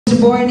was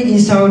born in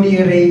Saudi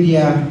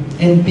Arabia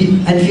and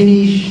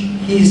finished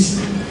his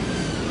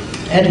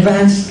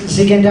advanced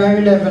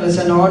secondary level as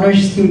an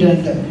honors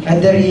student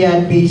at the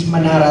Riyadh-based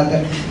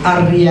Manarat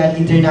Al-Riyadh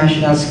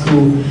International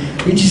School,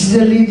 which is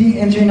the leading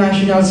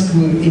international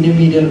school in the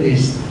Middle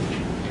East.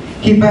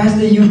 He passed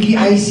the UK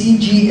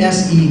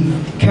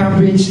ICGSE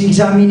Cambridge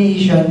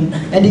examination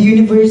and the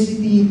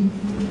University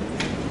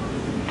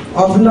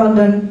of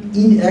London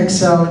in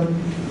Excel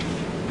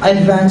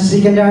advanced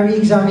secondary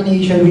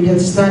examination with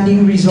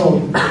outstanding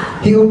result.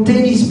 He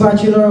obtained his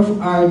Bachelor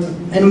of Arts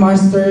and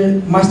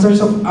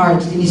Masters of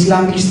Arts in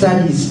Islamic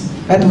Studies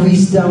at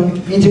Wisdom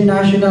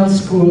International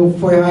School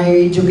for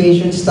Higher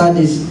Education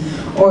Studies,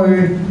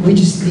 or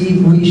which is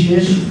the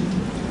wishes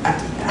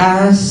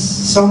as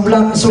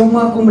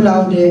Summa Cum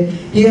Laude.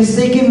 He has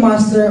taken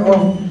Master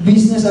of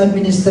Business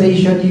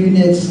Administration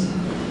Units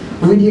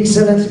with the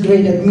excellence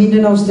grade at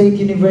Mindanao State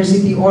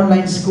University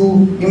Online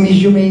School in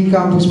Mishumain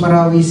Campus,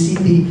 Marawi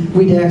City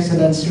with the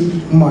excellence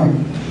mark.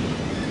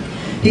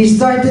 He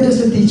started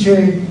as a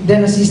teacher,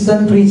 then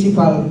assistant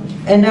principal,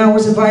 and now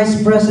as a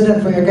vice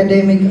president for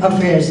academic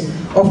affairs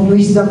of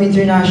Wisdom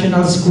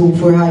International School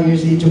for Higher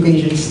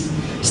Education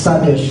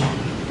Studies.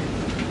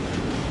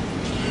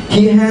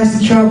 He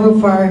has traveled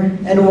far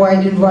and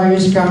wide in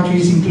various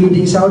countries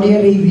including Saudi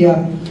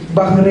Arabia,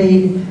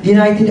 Bahrain,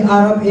 United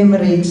Arab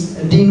Emirates,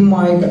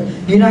 Denmark,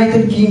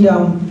 United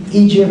Kingdom,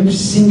 Egypt,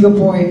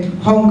 Singapore,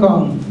 Hong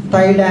Kong,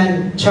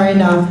 Thailand,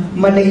 China,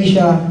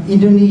 Malaysia,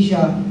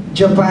 Indonesia,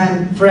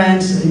 Japan,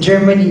 France,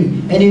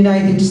 Germany, and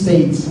United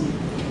States.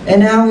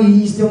 And now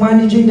he is the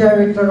managing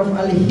director of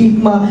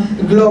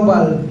Al-Hikmah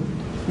Global,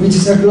 which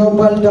is a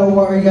global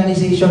dawah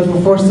organization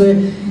for foster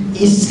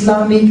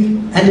Islamic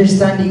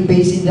understanding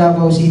based in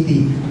Davao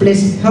City.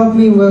 Please help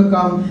me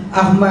welcome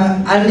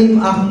Alim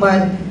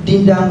Ahmad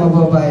Dindang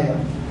Mababaya.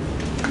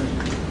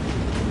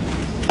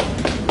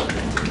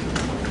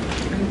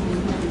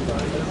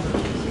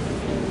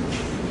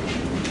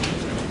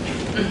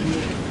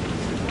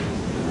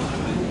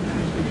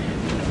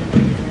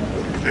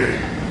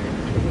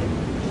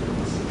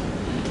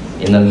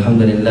 Innal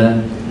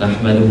hamdalillah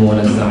nahmaduhu wa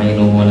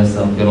nasta'inuhu wa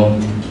nastaghfiruh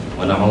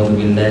wa na'udzu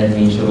billahi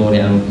min shururi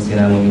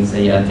anfusina wa min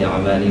sayyiati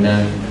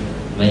a'malina.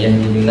 Man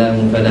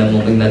yahdihillahu fala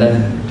mudilla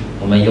lahu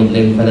wa man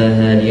yudlil fala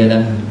hadiya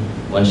lahu.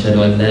 Wa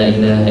ashhadu an la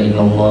ilaha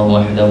illallah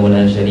wahdahu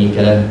la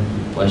sharika lahu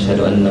wa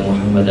ashhadu anna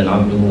Muhammadan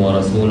 'abduhu wa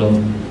rasuluh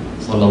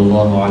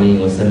sallallahu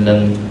alayhi wa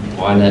sallam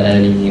wa ala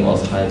alihi wa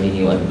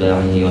ashabihi wa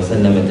atba'ihi wa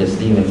sallama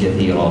tasliman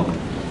katsira.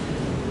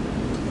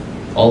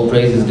 All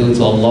praise is due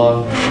to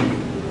Allah.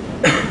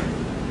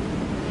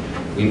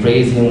 We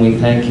praise Him, we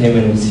thank Him,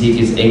 and we seek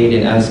His aid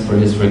and ask for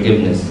His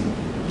forgiveness.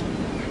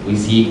 We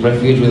seek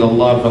refuge with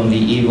Allah from the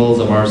evils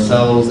of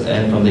ourselves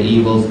and from the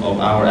evils of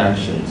our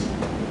actions.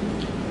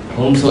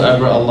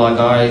 Whomsoever Allah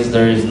guides,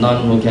 there is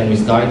none who can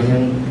misguide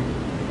him,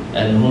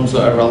 and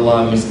whomsoever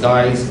Allah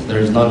misguides, there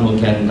is none who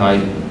can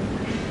guide him.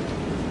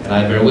 And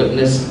I bear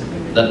witness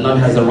that none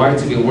has a right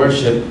to be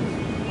worshipped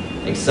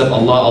except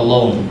Allah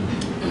alone.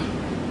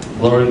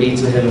 Glory be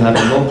to Him,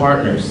 having no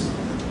partners.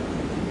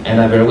 And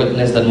I bear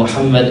witness that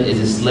Muhammad is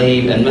His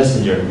slave and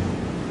messenger.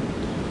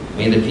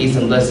 May the peace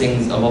and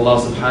blessings of Allah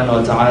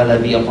subhanahu wa ta'ala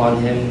be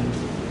upon him,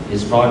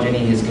 his progeny,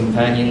 his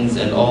companions,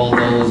 and all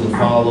those who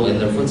follow in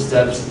their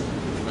footsteps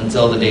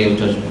until the day of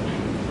judgment.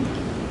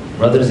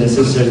 Brothers and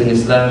sisters in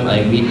Islam,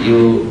 I greet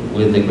you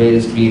with the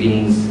greatest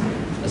greetings.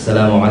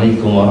 Assalamu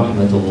alaikum wa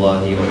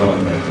rahmatullahi wa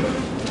barakatuh.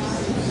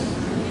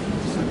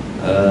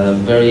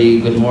 Very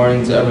good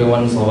morning to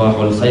everyone.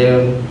 Sabahul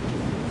khair.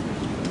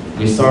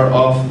 We start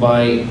off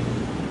by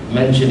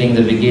mentioning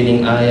the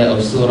beginning ayah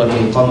of Surah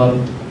Al-Qamar,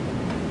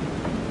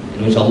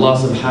 in which Allah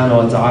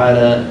subhanahu wa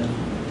ta'ala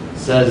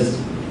says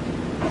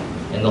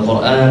in the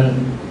Qur'an,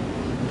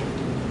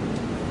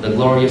 the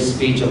glorious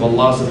speech of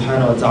Allah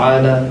subhanahu wa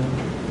ta'ala,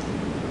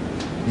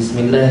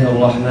 Bismillahir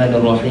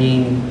Rahmanir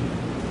Rahim,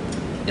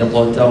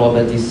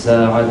 اقتربت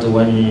الساعة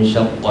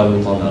وانشق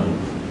القمر.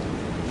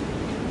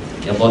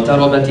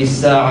 اقتربت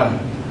الساعة,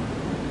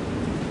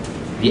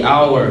 the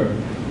hour,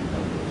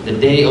 the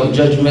day of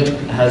judgment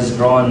has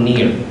drawn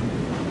near,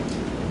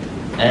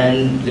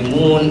 and the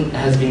moon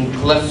has been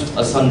cleft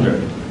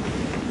asunder.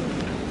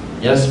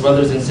 Yes,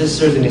 brothers and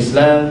sisters in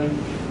Islam,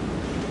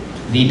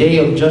 the day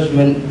of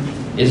judgment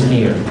is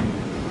near.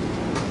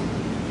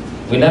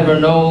 We never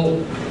know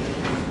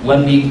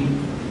when we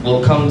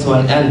will come to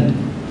an end,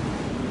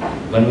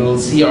 when we will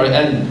see our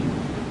end.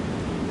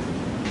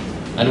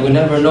 And we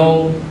never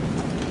know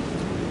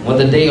when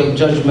the day of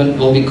judgment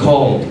will be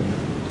called.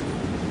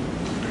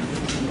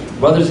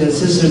 Brothers and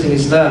sisters in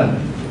Islam,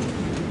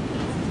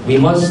 we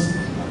must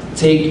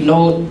take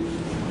note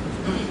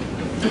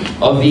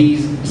of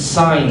these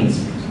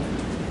signs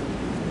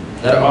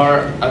that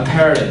are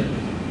apparent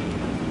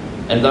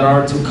and that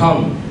are to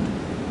come.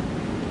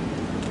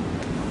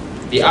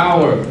 The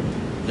hour,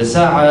 the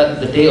sa'ah,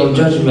 the day of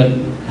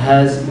judgment,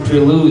 has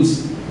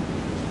preludes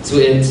to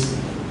its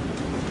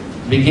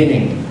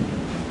beginning.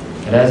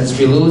 It has its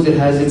preludes, it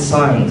has its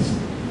signs.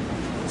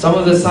 Some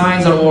of the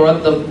signs are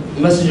what the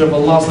Messenger of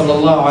Allah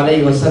sallallahu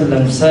alayhi wa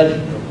sallam said,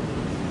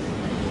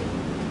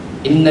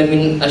 إِنَّ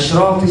مِنْ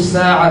أَشْرَاطِ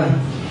السَّاعَةِ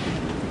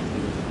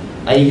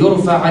أَن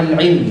يُرْفَعَ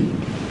الْعِلْمِ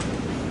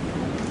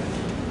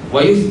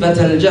وَيُثْبَتَ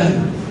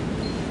الْجَهْلِ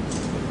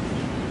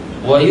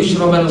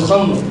وَيُشْرَبَ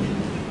الْخَمْرِ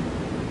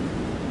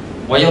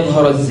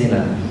وَيَظْهَرَ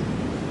الزِّنَا.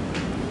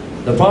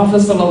 The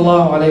Prophet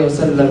sallallahu alayhi wa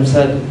sallam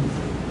said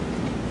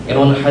in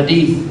one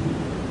hadith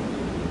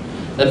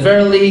that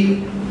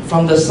verily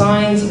from the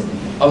signs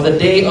of the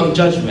day of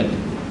judgment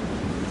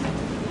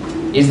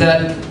is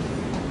that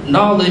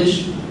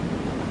knowledge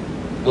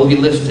will be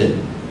lifted,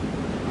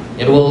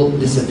 it will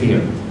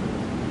disappear.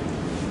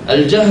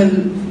 Al-Jahl,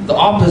 the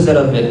opposite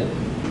of it,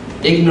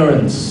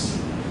 ignorance,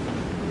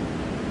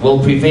 will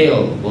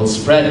prevail, will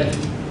spread.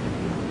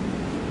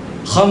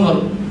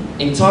 Khamr,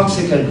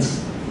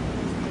 intoxicants,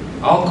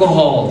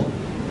 alcohol,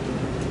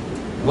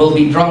 will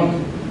be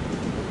drunk.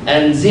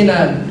 And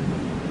zina,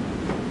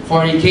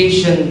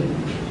 fornication,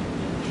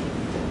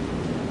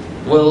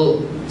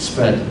 will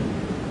spread.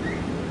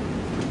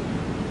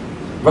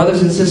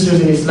 Brothers and sisters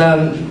in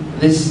Islam,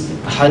 this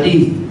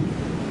hadith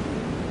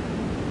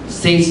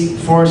states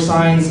 4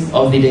 signs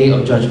of the day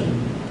of judgment.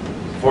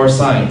 4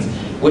 signs,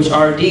 which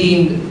are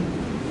deemed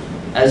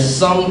as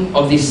some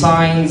of the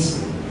signs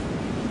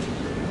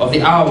of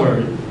the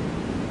hour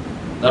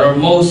that are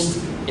most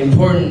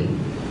important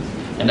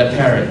and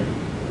apparent,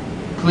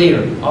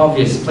 clear,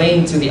 obvious,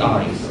 plain to the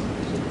eyes.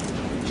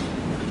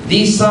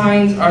 These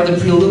signs are the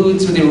prelude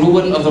to the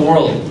ruin of the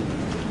world.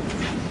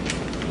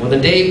 When the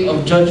day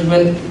of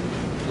judgment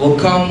will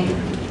come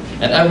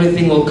and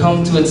everything will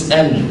come to its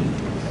end,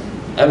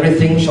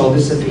 everything shall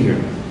disappear.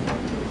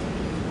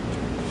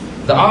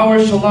 The hour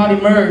shall not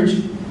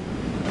emerge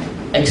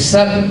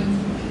except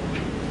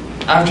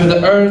after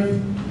the earth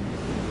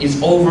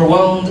is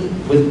overwhelmed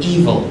with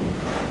evil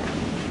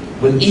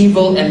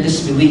and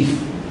disbelief,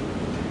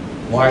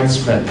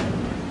 widespread.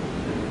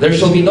 There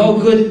shall be no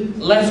good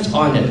left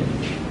on it,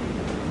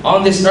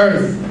 on this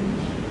earth.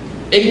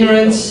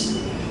 Ignorance,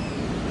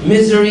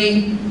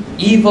 misery,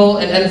 evil,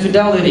 and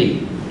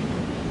infidelity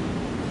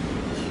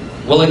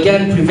will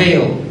again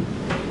prevail.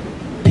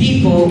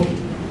 People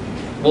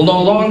will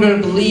no longer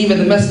believe in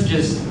the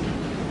messages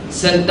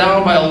sent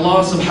down by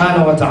Allah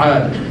subhanahu wa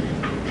ta'ala.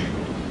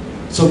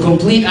 So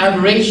complete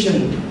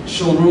aberration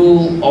shall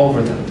rule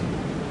over them.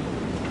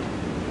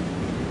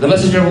 The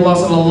Messenger of Allah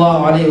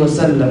sallallahu alayhi wa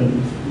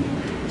sallam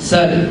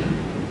said,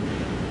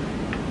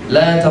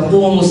 لا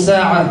تقوم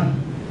الساعة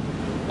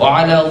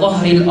وعلى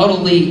ظهر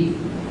الأرض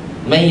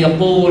من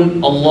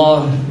يقول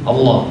الله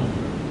الله.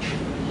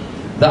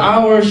 The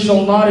hour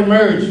shall not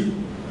emerge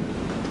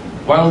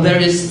while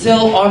there is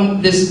still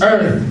on this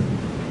earth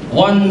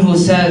one who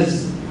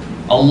says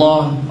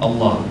Allah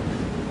Allah.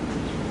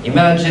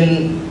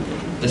 Imagine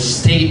the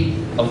state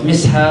of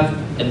mishap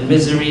and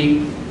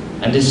misery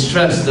and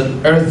distress that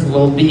earth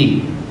will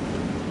be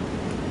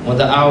when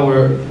the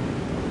hour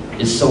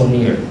is so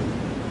near.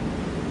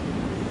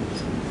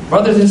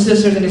 Brothers and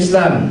sisters in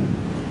Islam,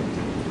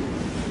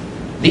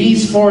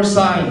 these 4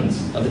 signs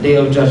of the day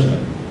of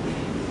judgment,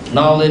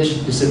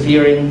 knowledge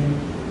disappearing,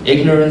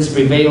 ignorance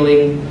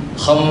prevailing,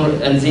 khamr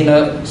and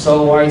zina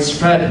so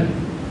widespread,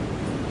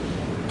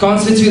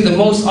 constitute the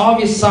most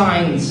obvious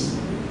signs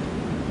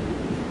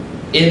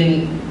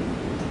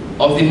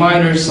of the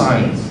minor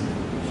signs,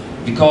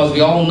 because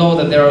we all know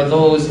that there are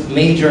those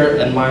major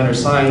and minor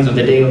signs of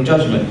the day of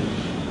judgment.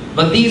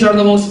 But these are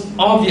the most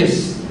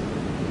obvious.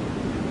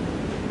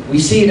 We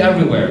see it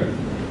everywhere.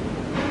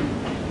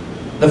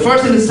 The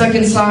first and the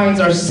second signs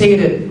are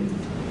stated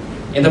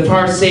in the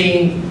part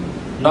saying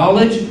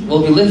knowledge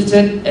will be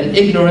lifted and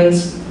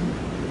ignorance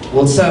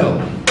will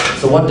settle.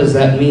 So what does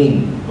that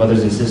mean,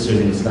 brothers and sisters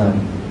in Islam?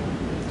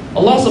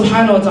 Allah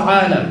subhanahu wa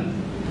ta'ala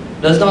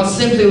does not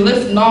simply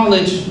lift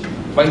knowledge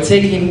by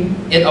taking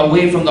it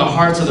away from the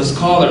hearts of the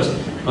scholars,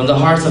 from the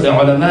hearts of the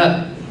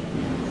ulama.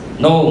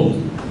 No.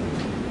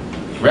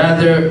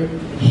 Rather,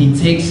 He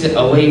takes it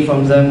away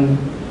from them.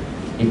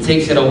 He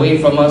takes it away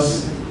from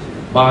us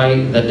by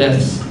the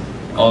deaths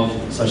of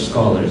such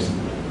scholars,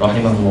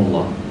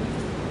 rahimahumullah.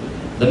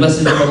 The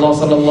Messenger of Allah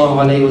sallallahu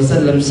alayhi wa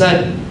sallam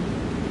said,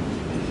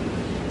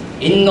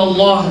 إِنَّ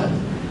اللَّهَ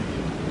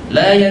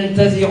لَا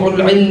يَنْتَزِعُ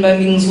الْعِلْمَ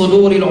مِنْ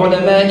صُدُورِ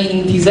الْعُلَمَاءِ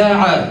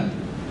انْتِزَاعًا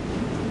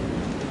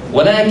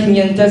ولكن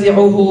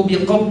ينتزعه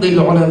بقبض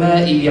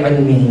العلماء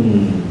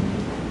بعلمهم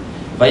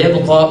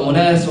فيبقى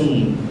أناس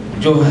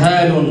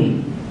جهال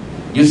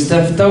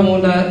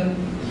يستفتون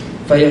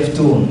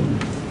فيفتون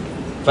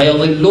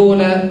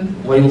فيضلون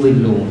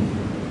ويضلون.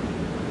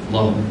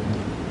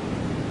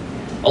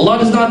 Allah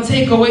does not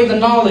take away the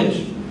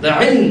knowledge, the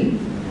ilm,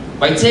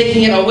 by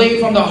taking it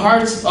away from the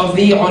hearts of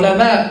the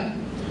ulama.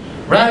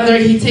 Rather,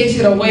 He takes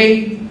it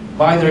away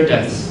by their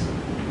deaths,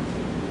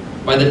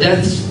 by the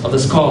deaths of the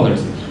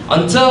scholars.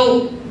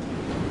 Until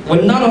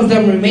when none of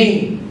them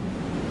remain,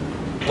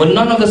 when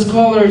none of the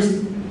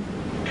scholars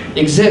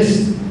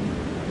exist,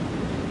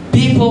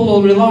 people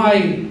will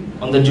rely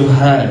on the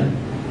juhal,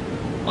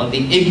 on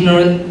the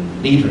ignorant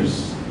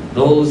leaders,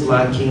 those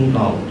lacking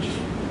knowledge.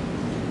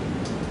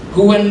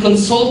 who when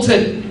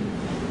consulted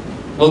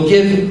will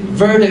give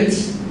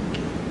verdicts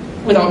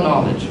without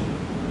knowledge.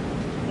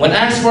 When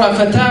asked for a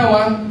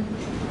fatwa,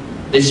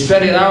 they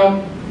spread it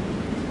out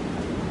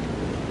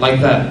like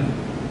that,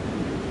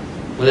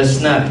 with a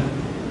snap.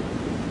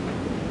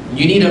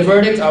 You need a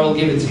verdict, I will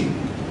give it to you.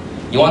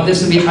 You want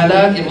this to be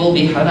halal, it will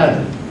be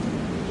halal.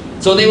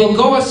 So they will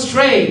go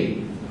astray.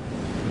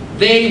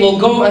 They will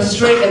go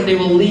astray and they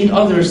will lead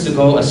others to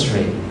go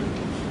astray.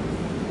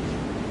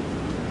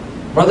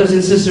 Brothers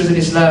and sisters in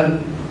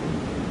Islam,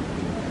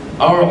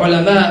 our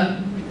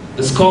ulama,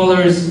 the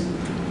scholars,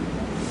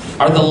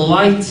 are the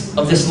light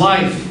of this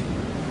life.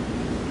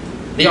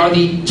 They are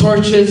the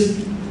torches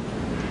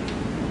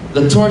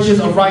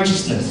of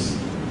righteousness,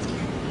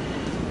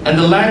 and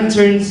the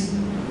lanterns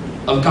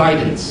of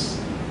guidance.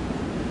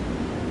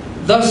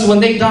 Thus, when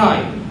they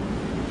die,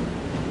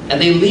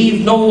 and they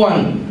leave no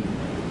one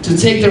to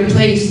take their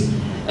place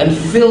and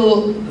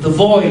fill the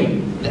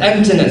void, the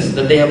emptiness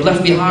that they have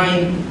left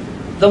behind,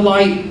 the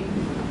light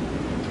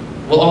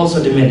will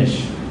also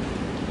diminish,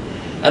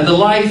 and the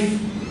life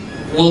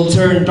will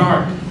turn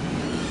dark.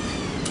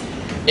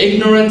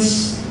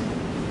 Ignorance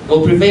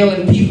will prevail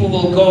and people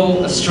will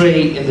go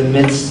astray in the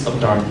midst of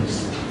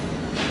darkness.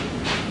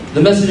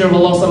 The Messenger of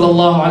Allah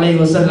sallallahu alayhi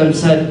wa sallam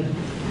said,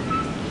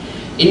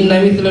 إن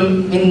مثل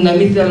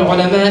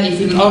العلماء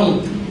في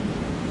الأرض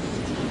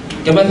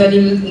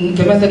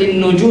كمثل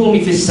النجوم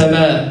في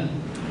السماء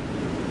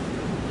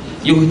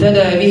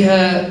يهتدى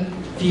بها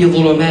في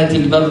ظلمات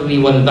البر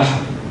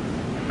والبحر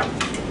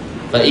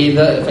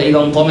فإذا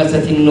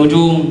انطمست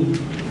النجوم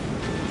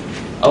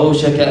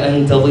أوشك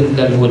أن تضل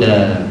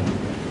الهدى.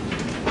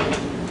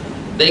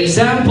 The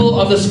example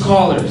of the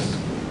scholars,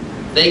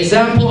 the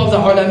example of the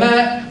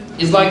ulama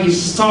is like the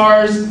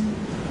stars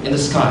in the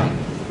sky.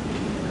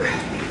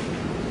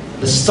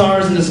 The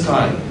stars in the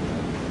sky,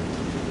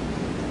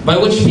 by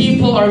which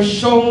people are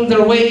shown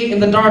their way in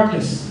the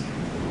darkness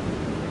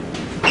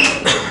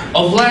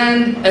of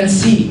land and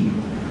sea.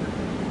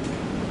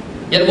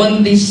 Yet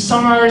when these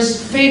stars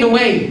fade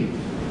away,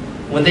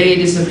 when they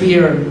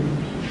disappear,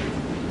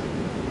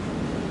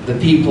 the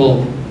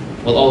people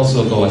will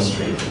also go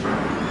astray.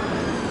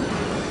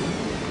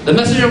 The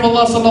Messenger of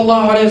Allah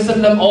sallallahu alayhi wa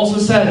sallam also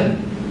said,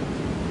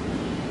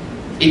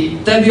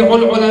 اتبعوا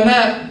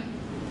العلماء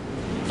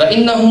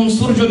فإنهم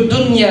سرج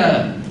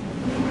الدنيا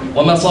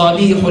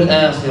ومصابيح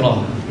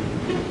الآخرة.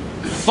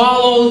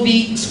 Follow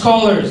the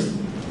scholars.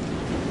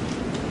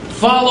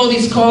 Follow the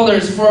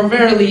scholars, for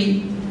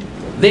verily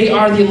they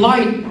are the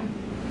light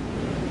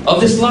of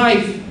this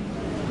life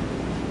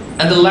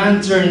and the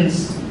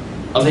lanterns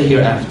of the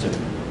hereafter.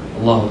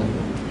 Allah.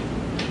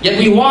 Yet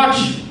we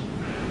watch,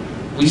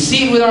 we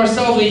see it with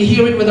ourselves, we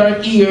hear it with our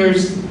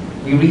ears,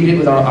 we read it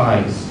with our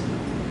eyes.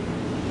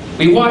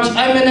 We watch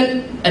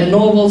eminent and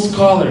noble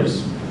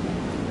scholars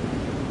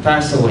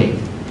pass away.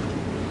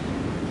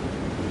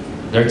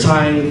 Their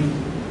time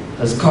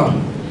has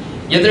come.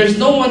 Yet there's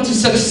no one to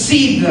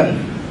succeed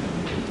them.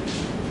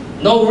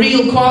 No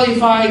real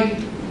qualified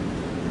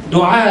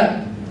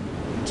dua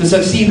to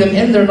succeed them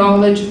in their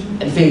knowledge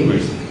and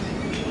favors.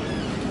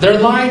 Their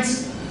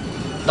lights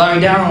die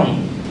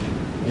down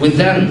with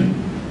them.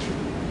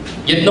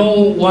 Yet no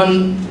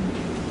one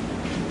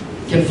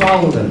can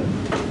follow them.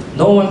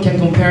 No one can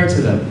compare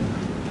to them.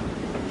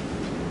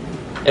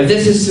 If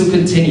this is to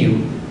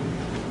continue,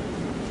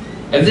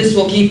 if this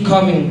will keep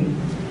coming,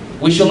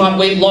 we shall not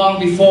wait long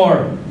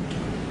before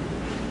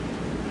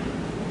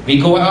we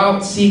go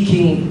out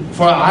seeking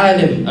for a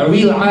alim, a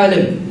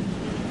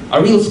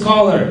real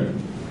scholar,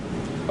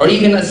 or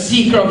even a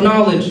seeker of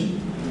knowledge,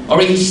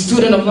 or a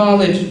student of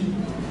knowledge,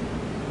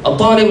 a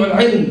talib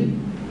al-ilm,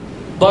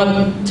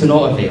 but to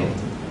no avail.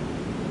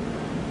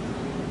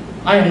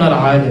 I am not a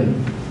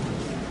alim.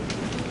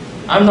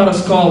 I'm not a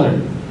scholar.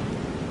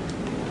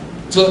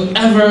 To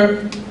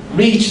ever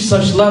reach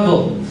such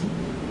level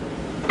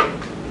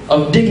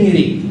of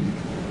dignity,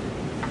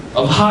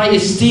 of high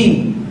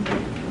esteem,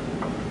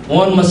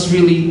 one must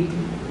really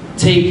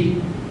take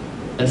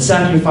and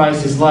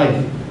sacrifice his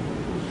life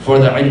for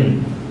the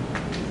ilm,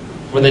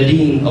 for the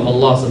deen of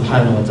Allah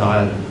subhanahu wa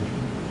ta'ala.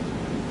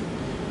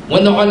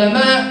 When the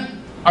ulama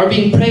are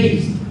being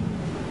praised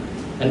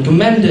and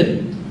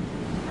commended,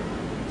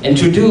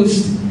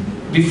 introduced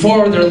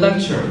before their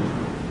lecture,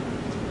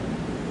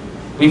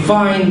 we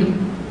find,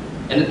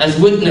 and as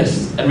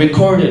witnessed and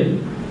recorded,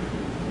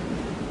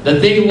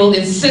 that they will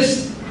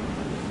insist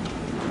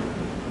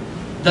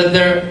that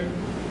their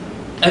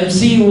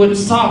MC would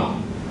stop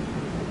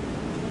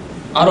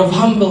out of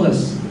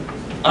humbleness,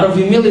 out of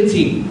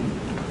humility,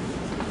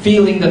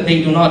 feeling that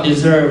they do not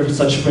deserve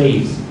such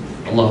praise.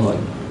 Allahu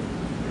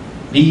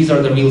Akbar. These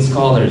are the real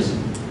scholars.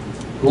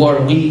 Who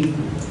are we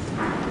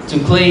to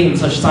claim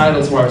such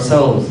titles for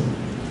ourselves?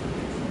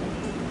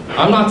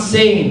 I'm not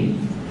saying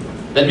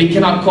that we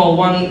cannot call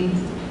one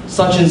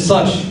such and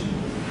such,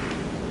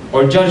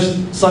 or judge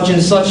such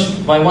and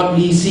such by what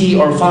we see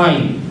or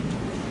find.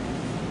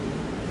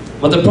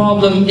 But the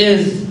problem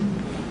is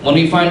when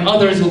we find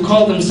others who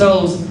call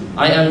themselves,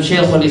 I am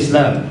Shaykh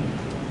al-Islam,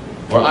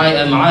 or I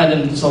am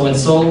Alim so and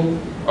so,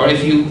 or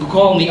if you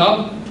call me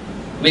up,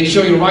 make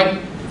sure you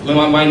write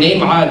my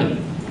name, Alim.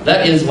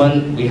 That is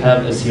when we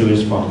have a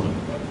serious problem.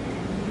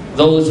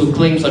 Those who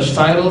claim such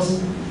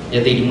titles,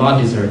 yet they do not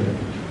deserve it.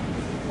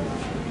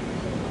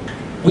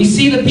 We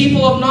see the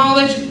people of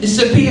knowledge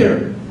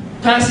disappear,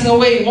 passing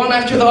away one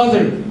after the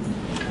other,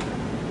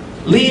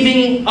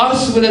 leaving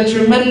us with a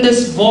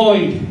tremendous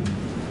void,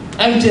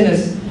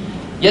 emptiness,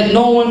 yet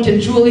no one can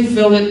truly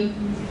fill it.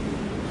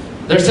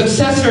 Their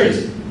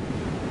successors,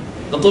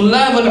 the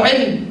Tullab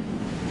al-Ilm,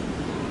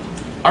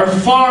 are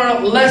far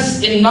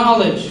less in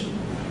knowledge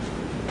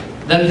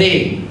than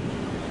they,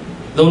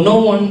 though no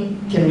one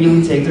can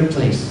really take their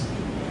place.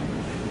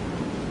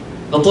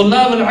 The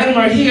Tullab al-Ilm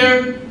are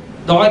here,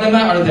 the ulama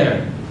are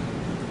there.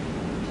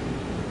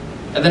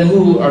 And then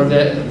who are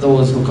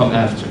those who come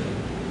after?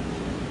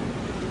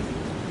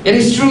 It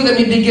is true that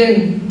we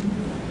begin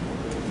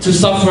to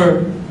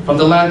suffer from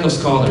the lack of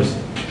scholars.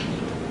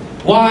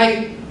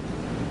 Why?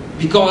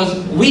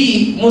 Because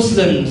we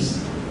Muslims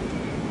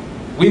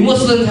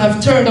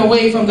have turned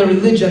away from the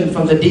religion,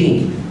 from the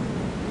deen.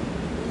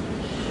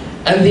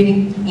 And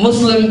the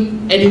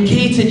Muslim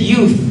educated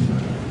youth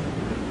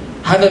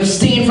have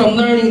abstained from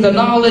learning the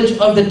knowledge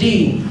of the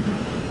deen.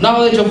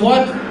 Knowledge of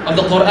what? Of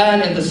the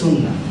Qur'an and the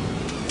Sunnah.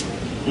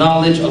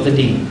 Knowledge of the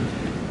deen.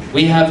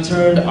 We have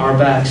turned our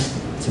backs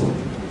to it.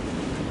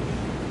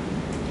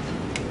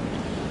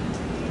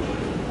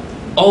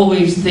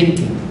 Always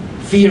thinking,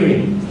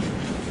 fearing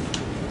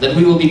that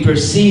we will be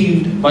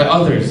perceived by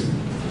others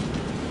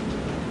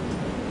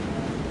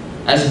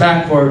as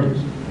backward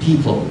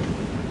people,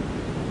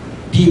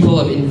 people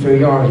of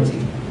inferiority,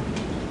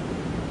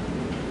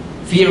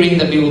 fearing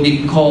that we will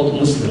be called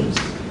Muslims,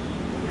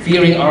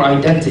 fearing our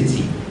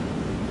identity,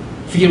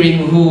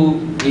 fearing who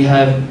we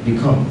have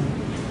become.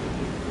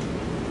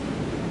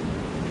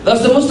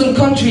 Thus the Muslim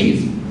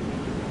countries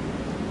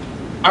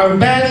are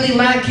badly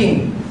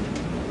lacking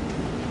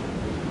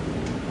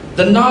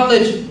the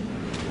knowledge,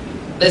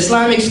 the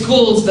Islamic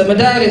schools, the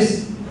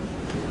madaris,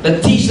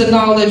 that teach the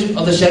knowledge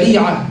of the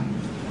Sharia,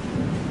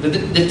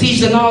 that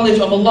teach the knowledge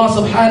of Allah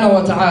subhanahu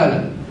wa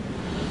ta'ala.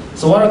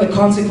 So what are the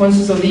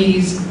consequences of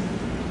these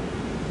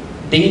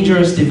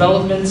dangerous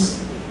developments?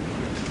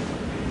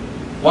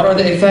 What are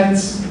the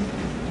effects?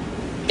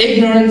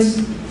 Ignorance,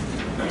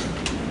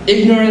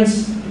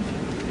 ignorance,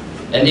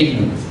 and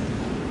ignorance.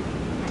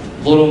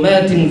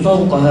 ظُلُمَاتٍ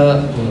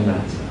فَوْقَهَا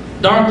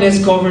ظُلُمَاتٍ.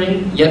 Darkness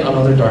covering yet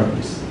another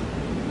darkness.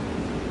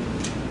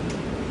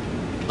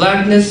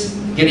 Blackness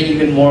getting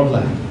even more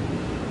black.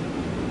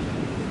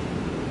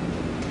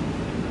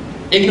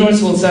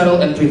 Ignorance will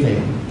settle and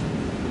prevail.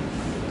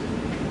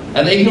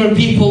 And the ignorant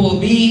people will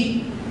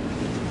be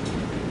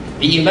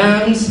the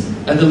imams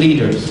and the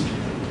leaders.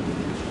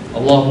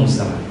 Allahumma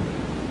sallam.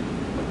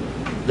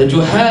 The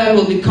juhal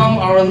will become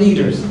our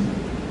leaders,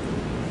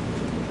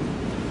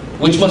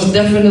 which must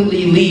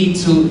definitely lead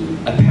to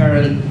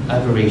apparent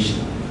aberration.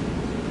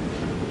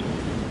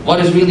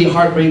 What is really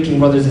heartbreaking,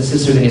 brothers and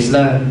sisters in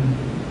Islam,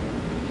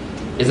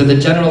 is that the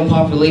general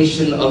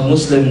population of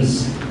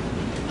Muslims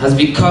has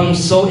become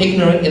so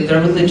ignorant in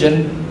their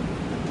religion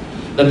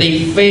that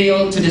they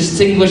fail to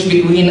distinguish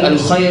between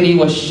al-khayri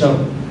wa shar,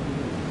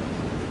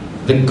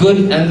 the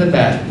good and the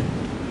bad,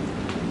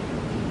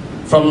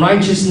 from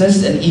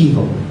righteousness and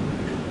evil,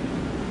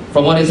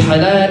 from what is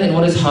halal and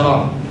what is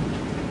haram.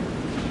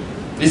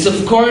 This,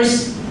 of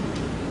course,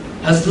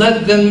 has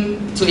led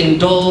them to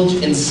indulge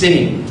in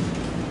sinning,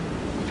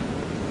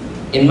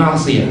 in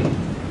ma'asiyah.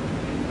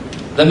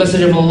 The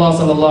Messenger of Allah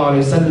sallallahu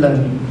alaihi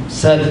wasallam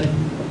said,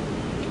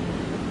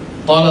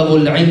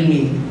 طلب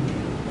العلم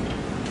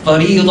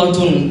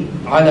فريضة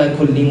على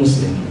كل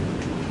مسلم.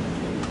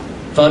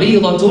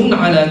 فريضة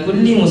على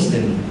كل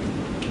مسلم.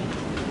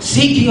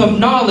 Seeking of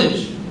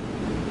knowledge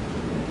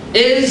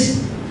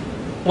is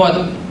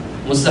what?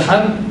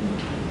 Mustahab.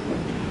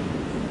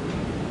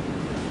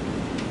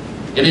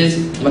 It is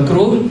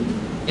makruh.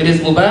 It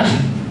is mubah.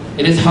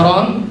 It is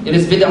haram. It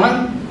is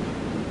bid'ah.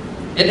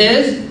 It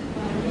is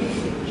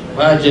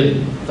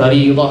wajib,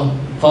 fariḍah,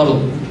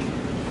 fard.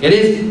 It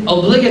is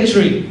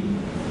obligatory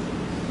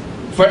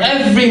for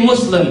every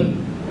Muslim.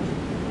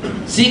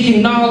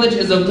 Seeking knowledge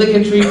is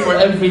obligatory for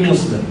every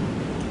Muslim.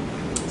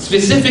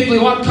 Specifically,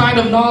 what kind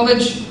of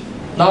knowledge?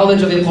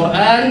 Knowledge of the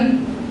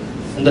Qur'an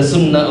and the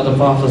Sunnah of the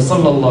Prophet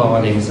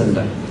sallallahu alaihi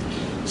wasallam.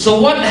 So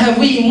what have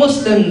we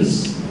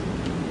Muslims,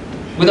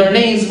 with our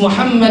names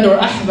Muhammad or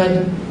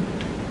Ahmad,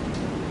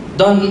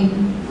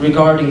 done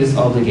regarding this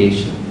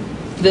obligation?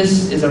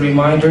 This is a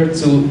reminder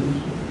to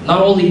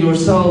not only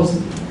yourselves,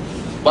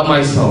 but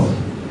myself.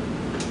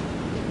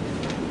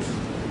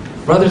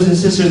 Brothers and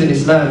sisters in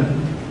Islam,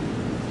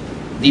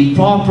 the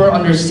proper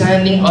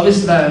understanding of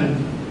Islam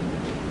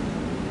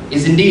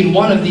is indeed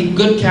one of the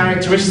good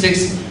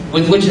characteristics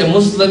with which a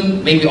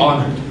Muslim may be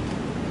honored.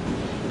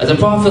 As the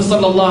Prophet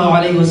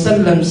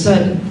ﷺ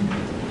said,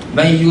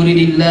 مَنْ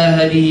يُرِدِ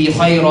اللَّهَ بِهِ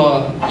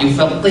خَيْرًا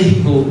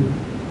يُفَقِّهُ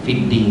فِي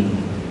الدِّينِ.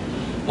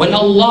 When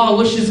Allah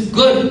wishes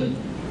good,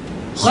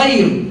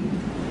 khayr,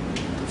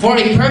 for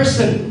a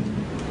person,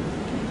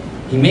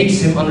 He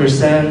makes him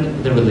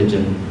understand the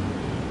religion.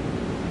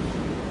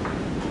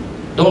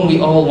 Don't we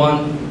all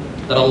want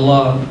that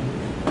Allah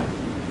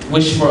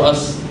wish for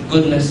us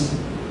goodness?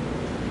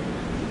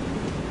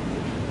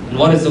 And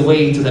what is the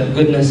way to that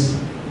goodness?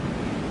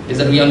 Is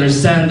that we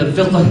understand the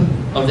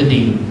fiqh of the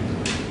deen.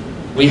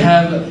 We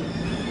have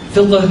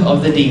fiqh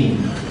of the deen.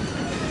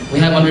 We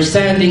have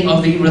understanding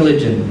of the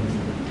religion.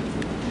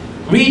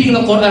 Reading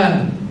the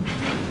Qur'an,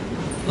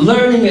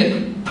 learning it,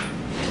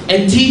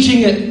 and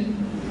teaching it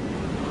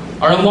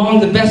are among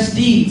the best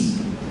deeds,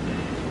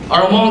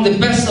 are among the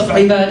best of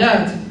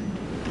ibadat.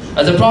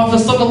 As the Prophet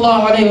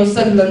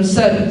ﷺ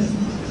said,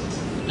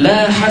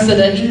 لا حسد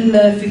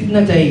إلا في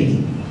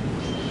اثنتين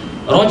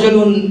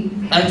رجل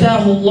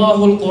أتاه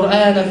الله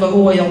القرآن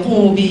فهو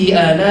يقوم به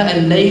آناء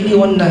الليل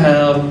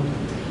والنهار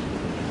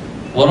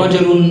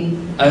ورجل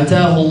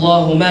آتاه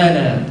الله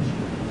مالا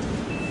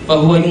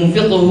فهو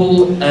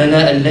ينفقه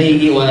آناء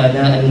الليل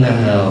وآناء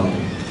النهار.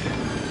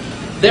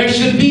 There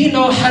should be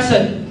no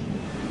hasad.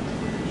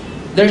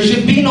 There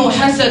should be no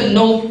hasad,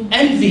 no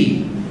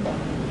envy,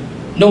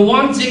 no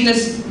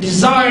wantingness,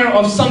 desire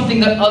of something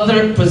that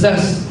other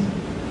possess,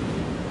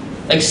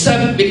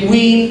 except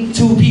between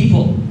two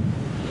people.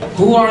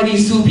 Who are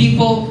these two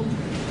people?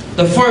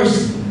 The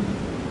first,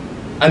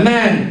 a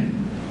man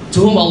to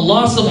whom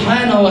Allah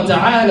subhanahu wa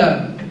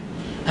ta'ala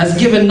has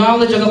given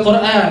knowledge of the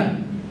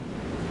Qur'an,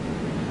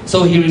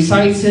 so he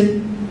recites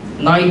it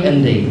night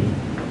and day.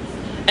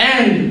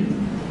 And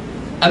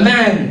a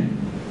man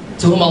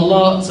to whom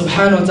Allah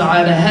subhanahu wa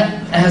ta'ala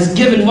has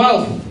given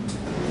wealth,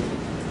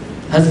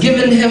 has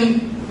given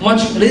him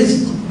much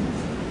rizq,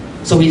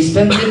 so he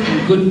spends it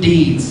in good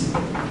deeds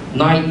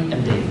night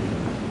and day.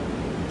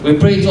 We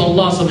pray to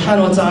Allah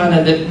subhanahu wa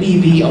ta'ala that we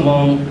be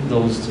among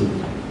those two.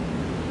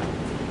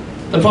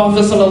 The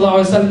Prophet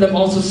sallallahu alaihi wasallam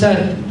also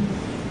said,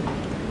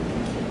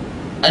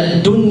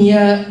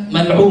 الدنيا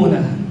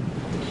ملعونة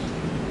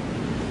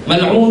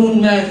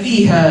ملعون ما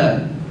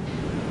فيها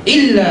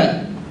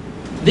إلا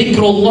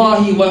ذكر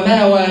الله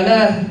وما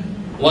والاه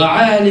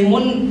وعالم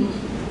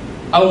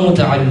أو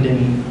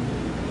متعلم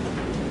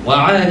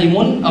وعالم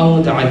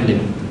أو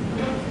متعلم.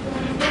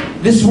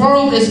 This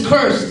world is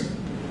cursed.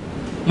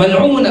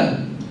 ملعونة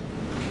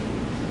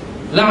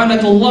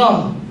لعنة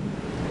الله,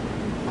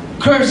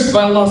 cursed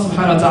by Allah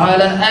subhanahu wa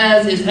ta'ala,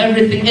 as is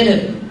everything in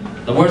it.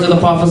 The words of the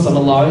Prophet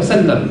sallallahu alaihi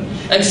wasallam,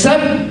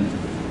 except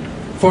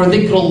for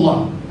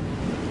dhikrullah,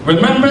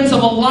 remembrance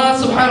of Allah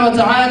subhanahu wa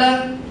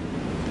ta'ala,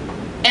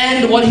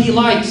 and what He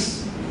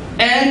likes,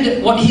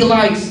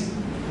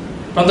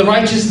 from the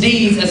righteous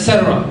deeds,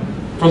 etc.,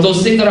 from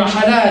those things that are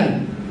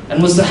halal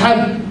and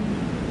mustahab,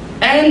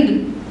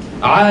 and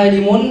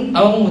alimun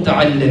aw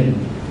muta'allim,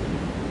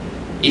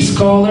 a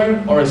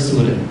scholar or a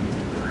student.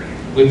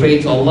 We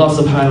pray to Allah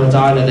subhanahu wa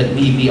ta'ala that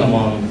we be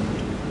among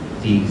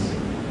these.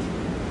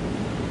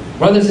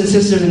 Brothers and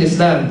sisters in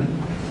Islam,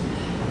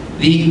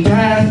 the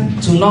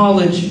path to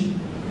knowledge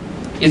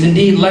is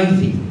indeed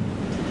lengthy,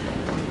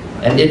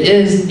 and it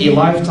is a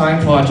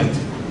lifetime project.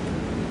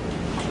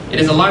 It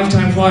is a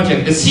lifetime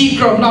project. The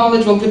seeker of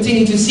knowledge will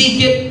continue to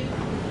seek it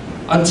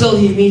until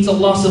he meets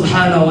Allah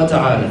subhanahu wa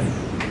ta'ala.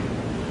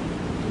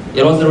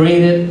 It was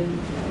narrated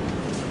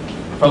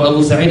from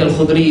Abu Sa'id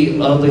al-Khudri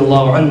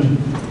radiyallahu anhu.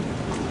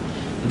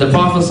 The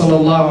Prophet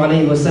sallallahu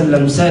alayhi wa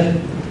sallam said,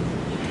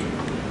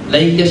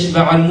 لَن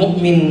يَشْبَعَ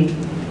الْمُؤْمِنُ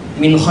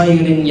مِنْ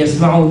خَيْرٍ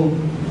يَسْمَعُهُ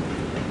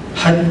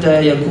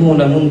حَتَّى يَكُونَ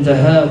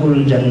مُنْتَهَاهُ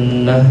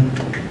الْجَنَّةِ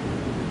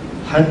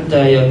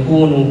حَتَّى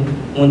يَكُونُ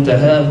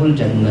مُنْتَهَاهُ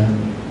الْجَنَّةِ.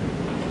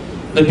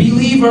 The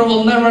believer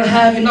will never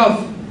have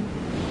enough,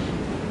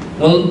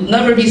 will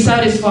never be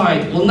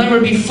satisfied, will never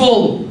be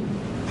full.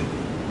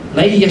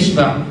 لَن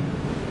يَشْبَعَ,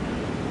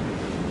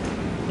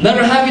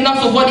 never have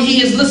enough of what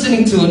he is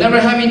listening to, never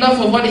have enough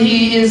of what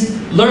he is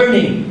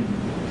learning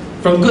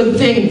from good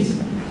things,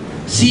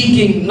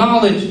 seeking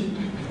knowledge,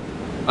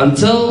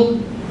 until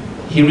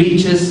he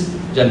reaches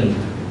Jannah.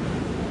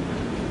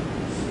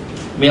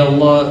 May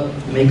Allah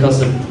make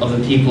us of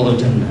the people of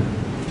Jannah.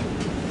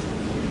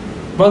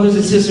 Brothers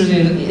and sisters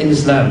in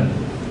Islam,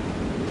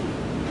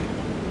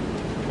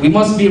 we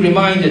must be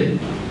reminded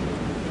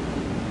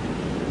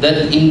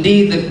that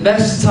indeed the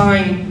best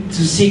time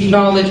to seek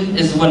knowledge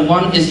is when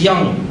one is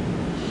young,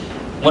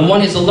 when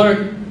one is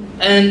alert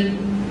and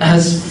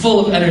as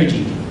full of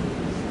energy.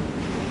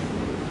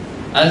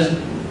 As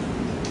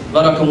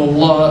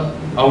barakallah,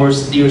 our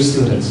dear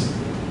students,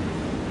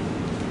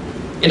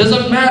 it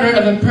doesn't matter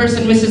if a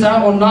person misses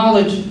out on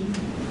knowledge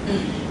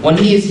when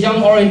he is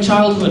young or in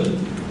childhood,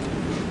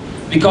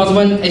 because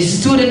when a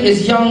student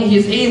is young, he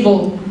is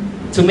able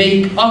to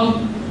make up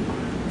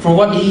for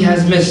what he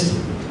has missed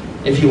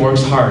if he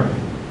works hard.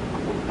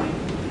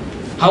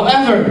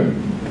 However,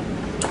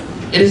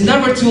 it is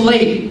never too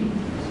late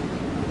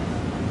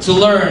to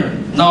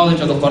learn knowledge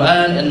of the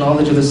Qur'an and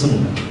knowledge of the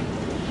Sunnah.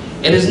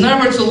 It is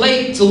never too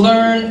late to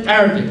learn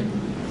Arabic,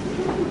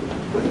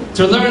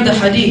 to learn the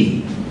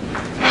Hadith,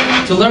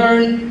 to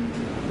learn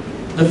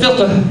the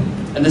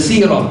fiqh and the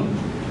seerah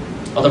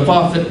of the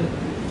Prophet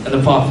and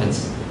the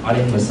Prophets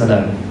alayhi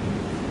wassalam.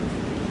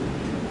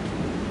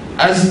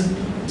 As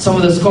some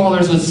of the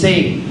scholars would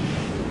say,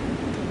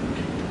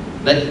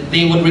 that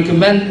they would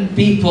recommend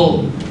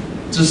people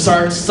to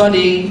start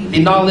studying the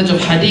knowledge of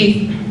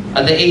hadith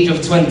at the age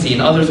of 20,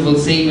 and others will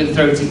say even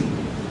 30.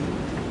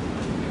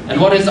 And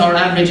what is our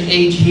average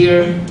age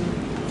here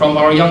from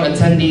our young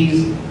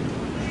attendees?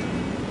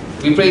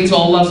 We pray to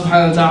Allah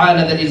subhanahu wa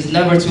ta'ala that it is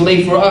never too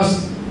late for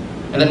us,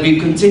 and that we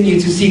continue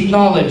to seek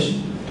knowledge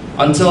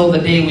until the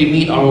day we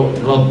meet our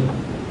Rabb.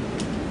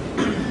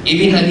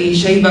 Ibn Abi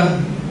Shaybah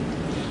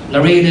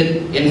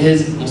narrated in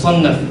his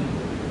Musannaf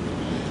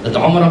that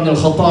Umar ibn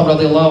al-Khattab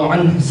radiallahu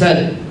anhu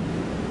said,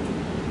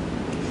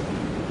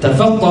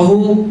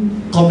 تفقهوا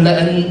قبل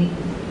أن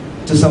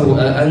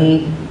تسودوا.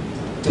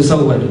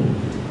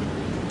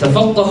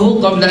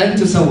 تفقهوا قبل أن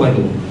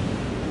تسودوا.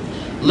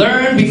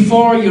 Learn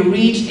before you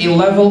reach a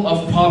level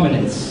of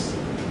prominence.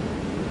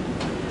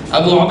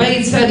 Abu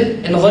Ubaid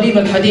said in Gharib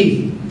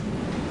al-Hadith,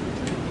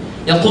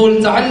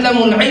 يقول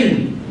تعلموا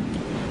العلم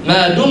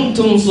ما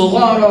دمتم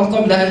صغارا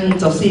قبل أن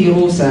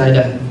تصيروا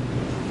سادة.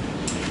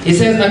 He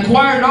says,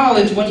 acquire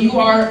knowledge when you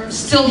are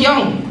still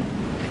young.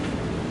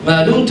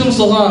 ما دمتم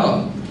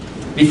صغارا,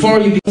 before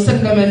you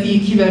سلم في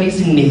كبر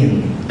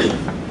سنهم.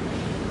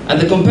 And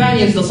the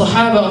companions, the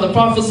Sahaba of the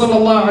Prophet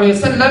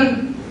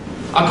ﷺ,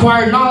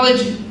 acquired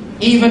knowledge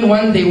even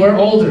when they were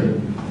older.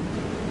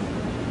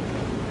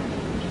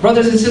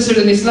 Brothers and sisters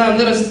in Islam,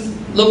 let us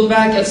look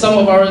back at some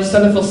of our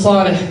Salaf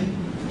al-Salih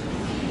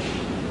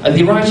and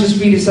the righteous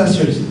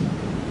predecessors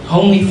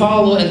whom we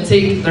follow and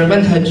take their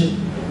manhaj.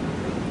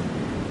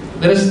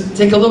 Let us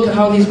take a look at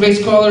how these great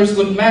scholars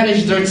would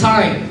manage their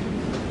time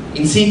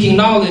in seeking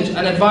knowledge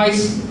and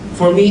advice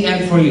for me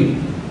and for you.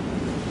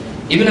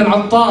 Ibn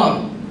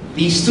al-Attar,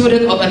 the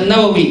student of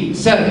An-Nawawi,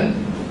 said,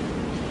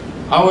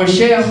 our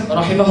Shaykh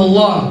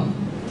rahimahullah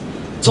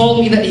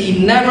told me that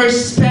he never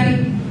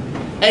spent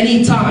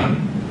any time,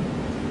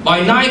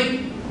 by night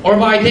or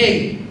by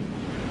day,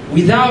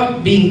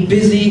 without being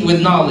busy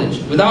with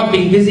knowledge, without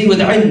being busy with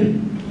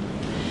ilm.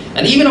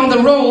 And even on the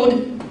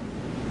road,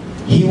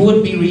 he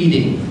would be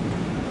reading.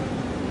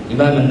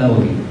 Imam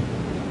al-Nawawi.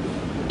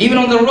 Even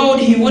on the road,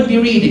 he would be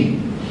reading.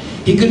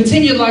 He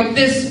continued like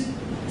this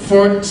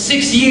for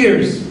 6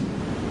 years.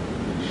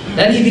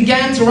 Then he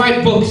began to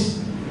write books.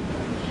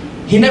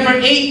 He never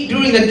ate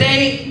during the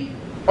day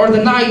or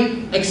the night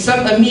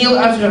except a meal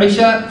after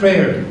Isha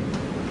prayer.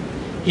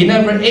 He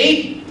never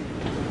ate,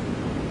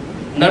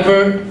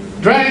 never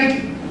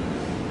drank,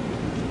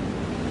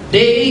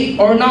 day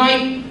or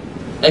night,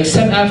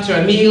 except after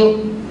a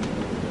meal,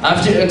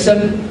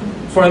 except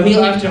for a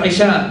meal after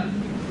Isha.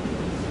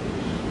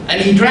 And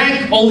he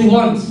drank only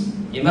once,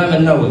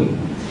 Imam al-Nawawi,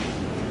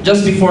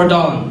 just before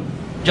dawn,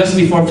 just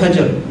before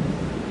Fajr.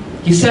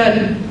 He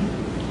said,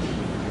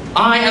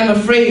 I am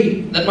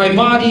afraid that my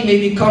body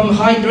may become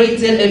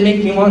hydrated and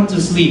make me want to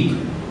sleep.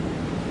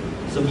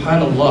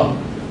 Subhanallah.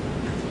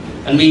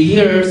 And we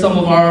hear some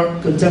of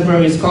our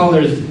contemporary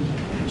scholars,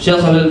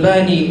 Shaykh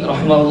al-Albani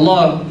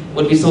rahimahullah,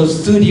 would be so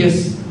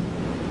studious,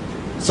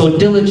 so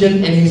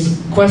diligent in his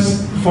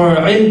quest for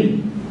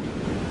ilm,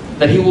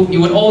 that you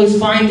would always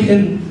find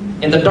him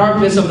in the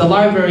darkness of the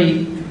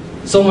library,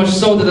 so much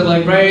so that the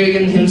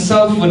librarian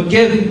himself would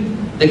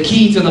give the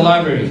key to the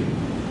library.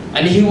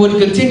 And he would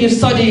continue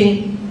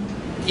studying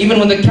even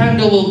when the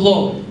candle will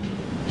glow.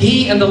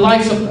 He and the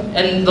likes of,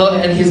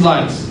 and his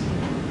likes.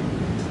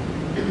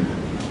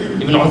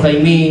 Ibn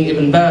Uthaymeen,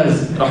 Ibn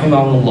Baz,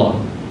 rahimahullah.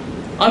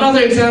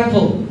 Another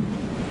example,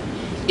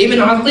 Ibn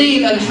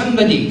Aqil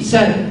al-Hanbali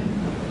said,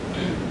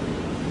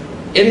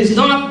 it is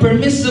not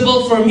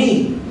permissible for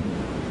me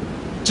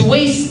to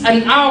waste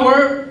an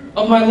hour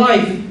of my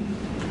life,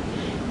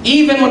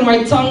 even when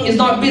my tongue is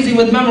not busy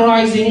with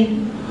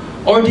memorizing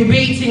or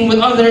debating with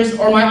others,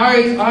 or my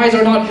eyes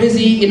are not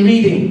busy in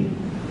reading.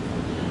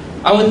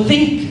 I would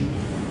think,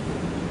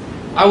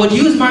 I would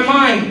use my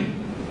mind,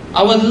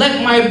 I would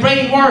let my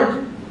brain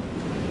work,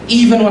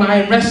 even when I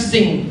am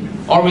resting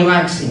or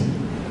relaxing.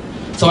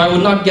 So I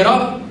would not get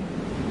up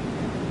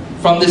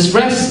from this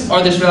rest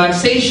or this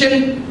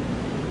relaxation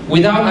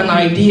without an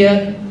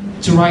idea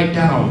to write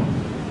down.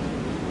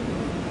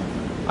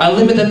 I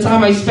limit the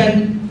time I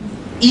spend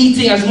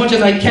eating as much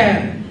as I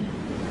can,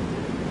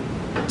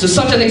 to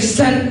such an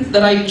extent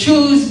that I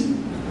choose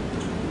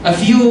a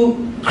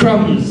few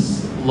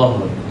crumbs,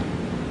 Allah,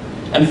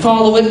 and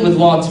follow it with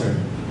water.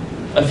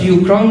 A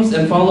few crumbs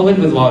and follow it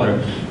with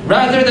water.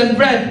 Rather than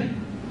bread.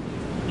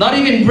 Not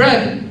even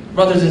bread,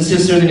 brothers and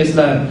sisters in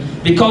Islam.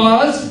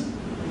 Because,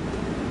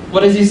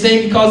 what does he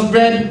say? Because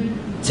bread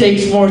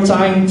takes more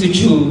time to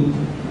chew.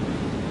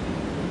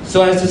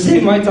 So as to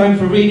save my time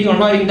for reading or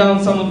writing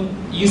down some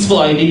useful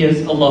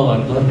ideas,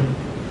 Allahu Akbar.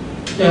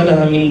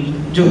 I mean,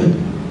 juhd.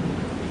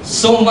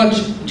 So much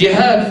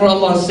jihad for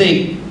Allah's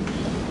sake.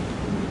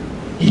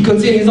 He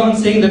continues on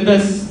saying the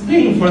best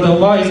thing for the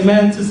wise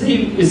man to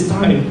save is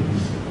time.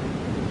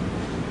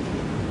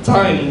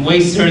 Time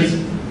wasters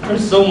are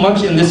so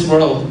much in this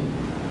world.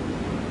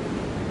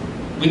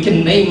 We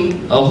can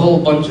name a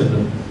whole bunch of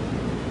them.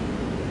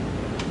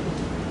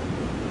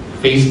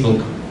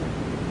 Facebook,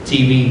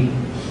 TV,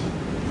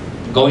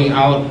 going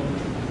out,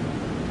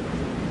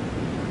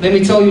 Let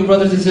me tell you,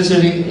 brothers and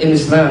sisters in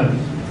Islam,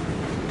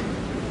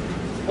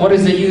 what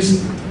is the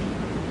use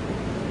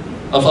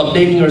of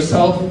updating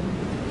yourself?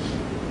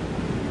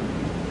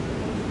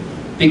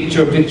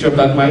 Picture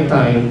back my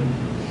time.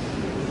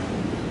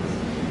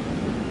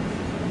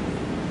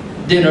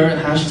 Dinner,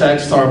 hashtag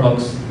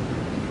Starbucks.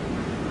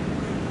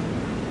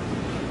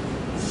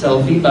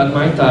 Selfie back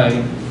my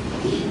time.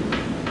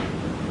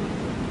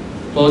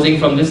 Posing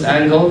from this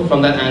angle,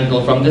 from that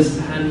angle, from this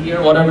hand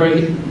here, whatever.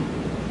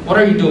 What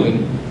are you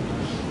doing?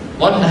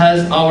 What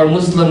has our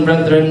Muslim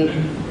brethren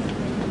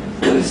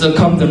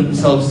succumbed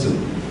themselves to?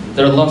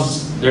 Their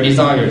lusts, their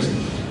desires.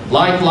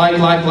 Like,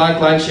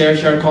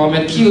 share,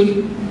 comment,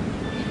 cute.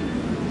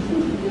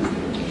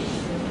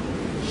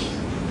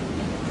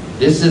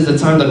 This is the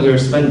time that we are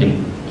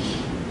spending.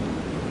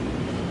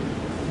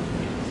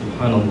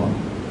 SubhanAllah.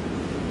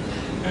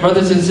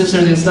 Brothers and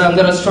sisters in Islam,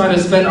 let us try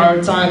to spend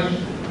our time.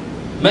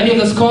 Many of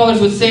the scholars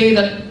would say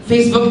that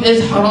Facebook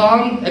is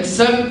haram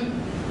except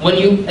when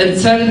you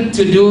intend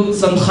to do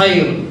some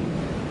khair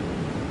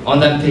on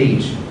that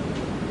page.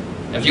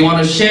 If you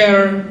want to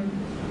share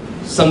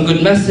some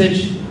good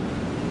message,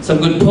 some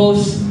good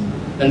posts,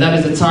 then that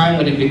is the time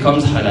when it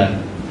becomes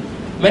halal.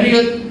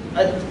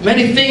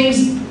 Many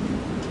things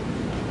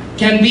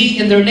can be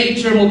in their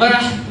nature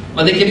mubah,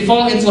 but they can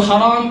fall into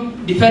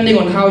haram depending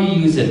on how you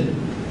use it.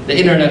 The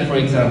internet, for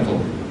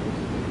example.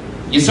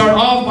 You start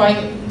off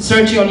by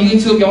searching on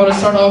YouTube, you want to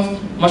start off,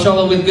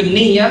 mashallah, with good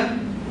niyyah.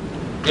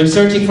 You're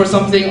searching for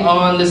something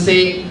on, let's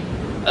say,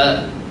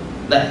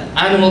 the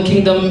animal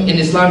kingdom in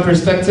Islam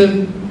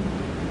perspective.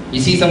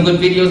 You see some good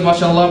videos,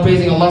 mashallah,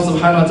 praising Allah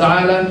subhanahu wa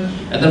ta'ala.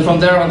 And then from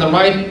there on the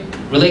right,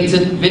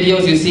 related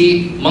videos, you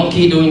see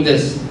monkey doing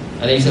this.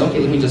 And then you say, okay,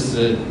 let me just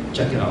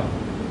check it out.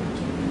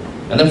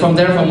 And then from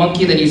there, from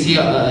monkey, then you see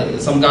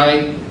some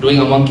guy doing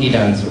a monkey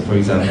dance, for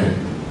example.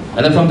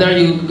 And then from there,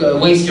 you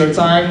waste your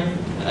time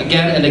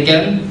again and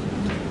again.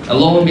 And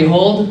lo and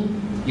behold,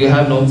 you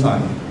have no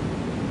time.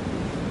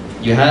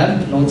 You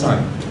have no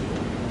time.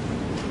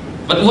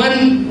 But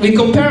when we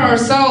compare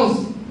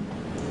ourselves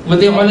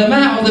with the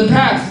ulama of the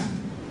past,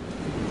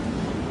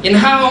 in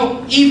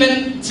how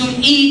even to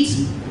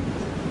eat,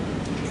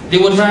 they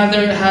would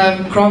rather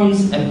have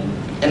crumbs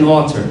and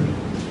water.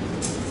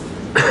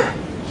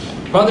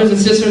 Brothers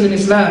and sisters in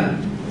Islam,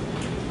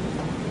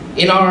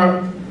 in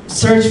our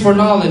search for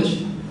knowledge,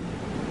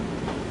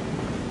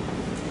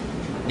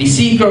 the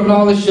seeker of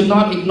knowledge should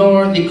not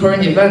ignore the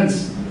current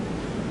events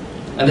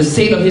and the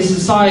state of his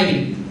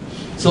society,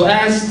 so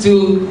as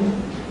to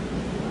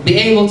be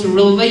able to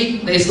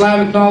relate the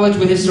Islamic knowledge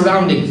with his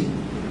surroundings.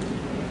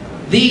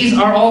 These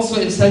are also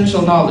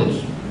essential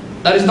knowledge.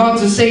 That is not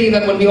to say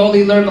that when we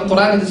only learn the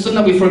Qur'an and the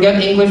Sunnah, we forget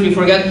English, we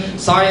forget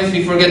science,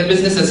 we forget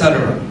business,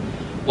 etc.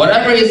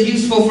 Whatever is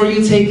useful for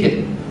you, take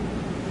it.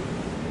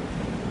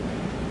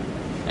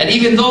 And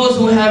even those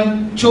who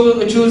have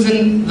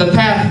chosen the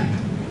path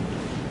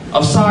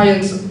of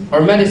science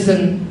or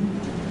medicine,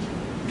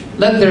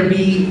 let there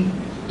be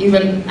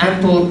even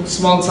ample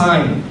small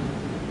time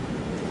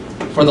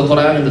for the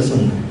Qur'an and the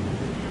Sunnah.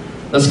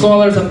 The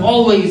scholars have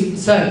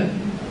always said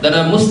that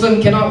a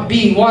Muslim cannot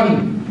be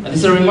one, and this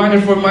is a reminder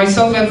for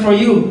myself and for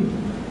you,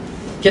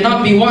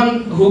 cannot be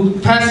one who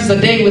passes a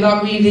day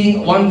without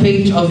reading one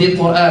page of the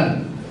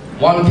Qur'an.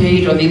 One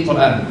page of the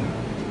Qur'an.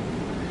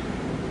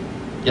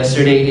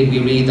 Yesterday, did we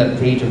read that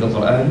page of the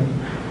Qur'an?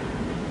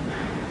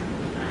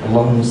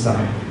 Allahu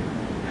musta'an.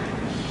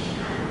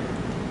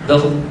 The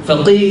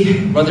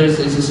faqih, brothers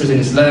and sisters in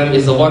Islam,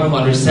 is the one who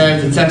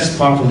understands the text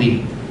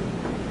properly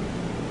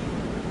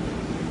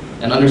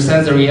and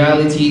understands the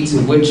reality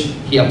to which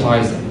he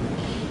applies them.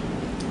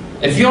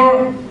 If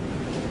your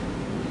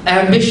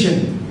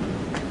ambition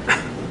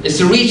is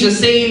to reach the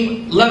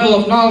same level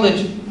of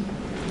knowledge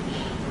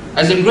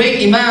as the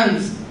great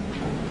imams,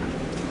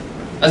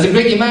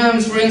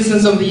 for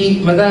instance, of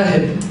the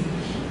madahib,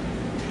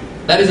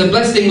 that is a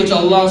blessing which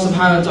Allah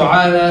subhanahu wa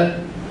ta'ala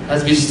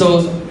has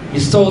bestowed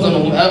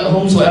on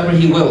whomsoever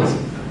He wills.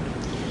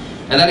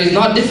 And that is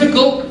not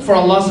difficult for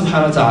Allah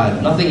subhanahu wa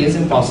ta'ala. Nothing is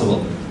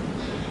impossible.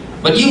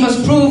 But you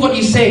must prove what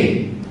you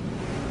say.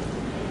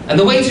 And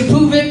the way to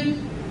prove it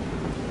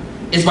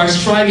is by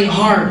striving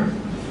hard.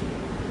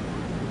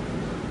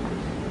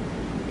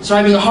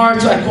 Striving hard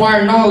to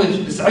acquire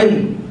knowledge, this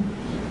ilm.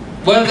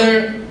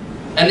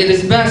 And it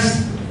is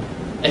best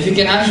if you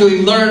can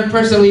actually learn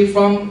personally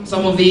from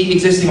some of the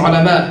existing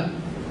ulama.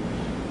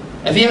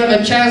 If you have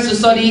a chance to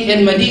study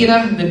in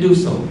Medina, then do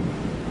so.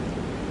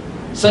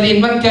 Study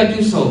in Mecca,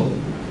 do so.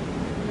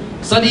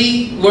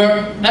 Study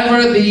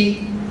wherever the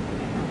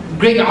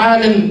great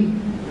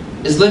alim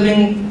is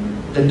living,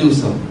 then do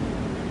so.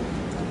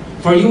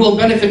 For you will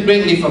benefit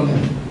greatly from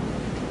him.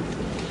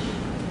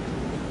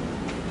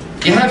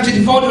 You have to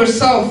devote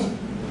yourself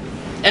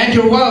and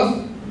your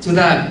wealth to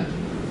that.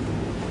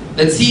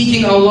 That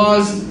seeking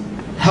Allah's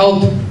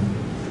help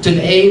to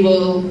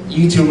enable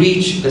you to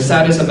reach the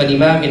status of an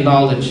imam in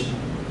knowledge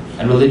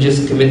and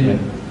religious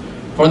commitment.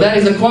 For that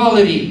is a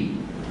quality,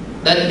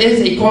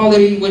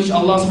 which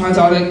Allah subhanahu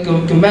wa ta'ala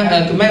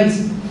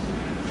commends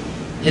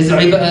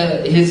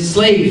his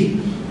slave.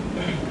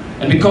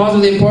 And because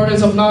of the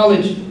importance of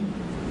knowledge,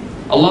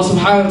 Allah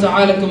subhanahu wa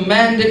ta'ala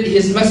commanded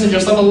His Messenger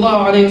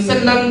sallallahu alayhi wa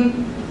sallam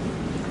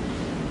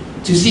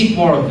to seek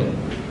more of it.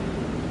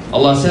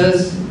 Allah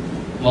says,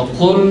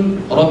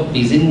 وَقُلْ رَبِّ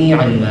زِدْنِي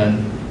عِلْمًا.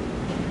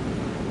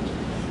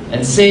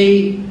 And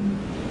say,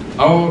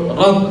 our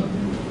Rabb,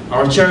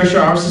 our cherisher,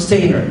 our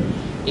sustainer,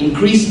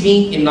 increase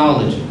me in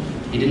knowledge.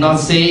 He did not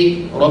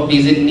say,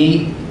 Rabbi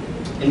zidni,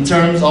 in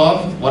terms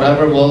of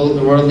whatever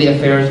worldly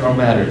affairs or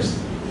matters.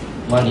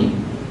 Money,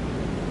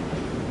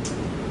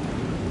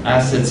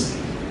 assets,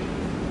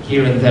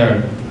 here and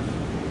there.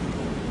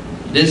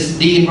 This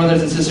deen,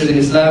 brothers and sisters in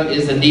Islam,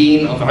 is the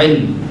deen of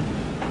ilm.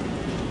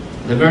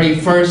 The very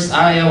first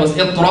ayah was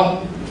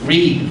Iqra,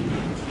 read.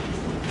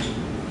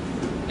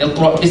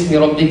 Iqra bismi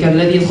rabbika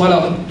alladhi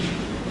khalaq.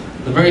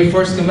 The very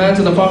first command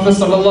to the Prophet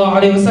sallallahu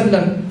alaihi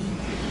wasallam.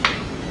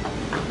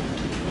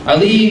 I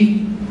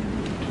leave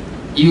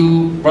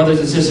you, brothers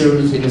and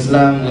sisters in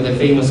Islam, with a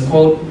famous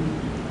quote,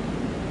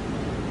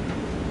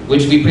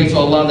 which we pray to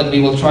Allah that we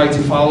will try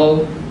to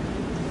follow.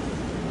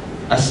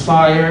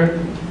 Aspire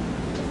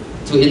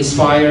to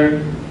inspire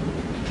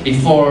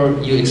before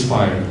you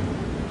expire.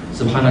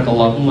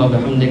 Subhanakallahumma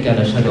bihamdika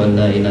nashhadu an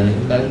la ilaha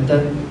illa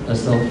anta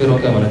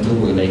nastaghfiruka wa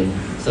natubu ilayk.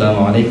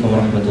 Assalamu alaikum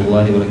wa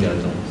rahmatullahi wa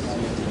barakatuh.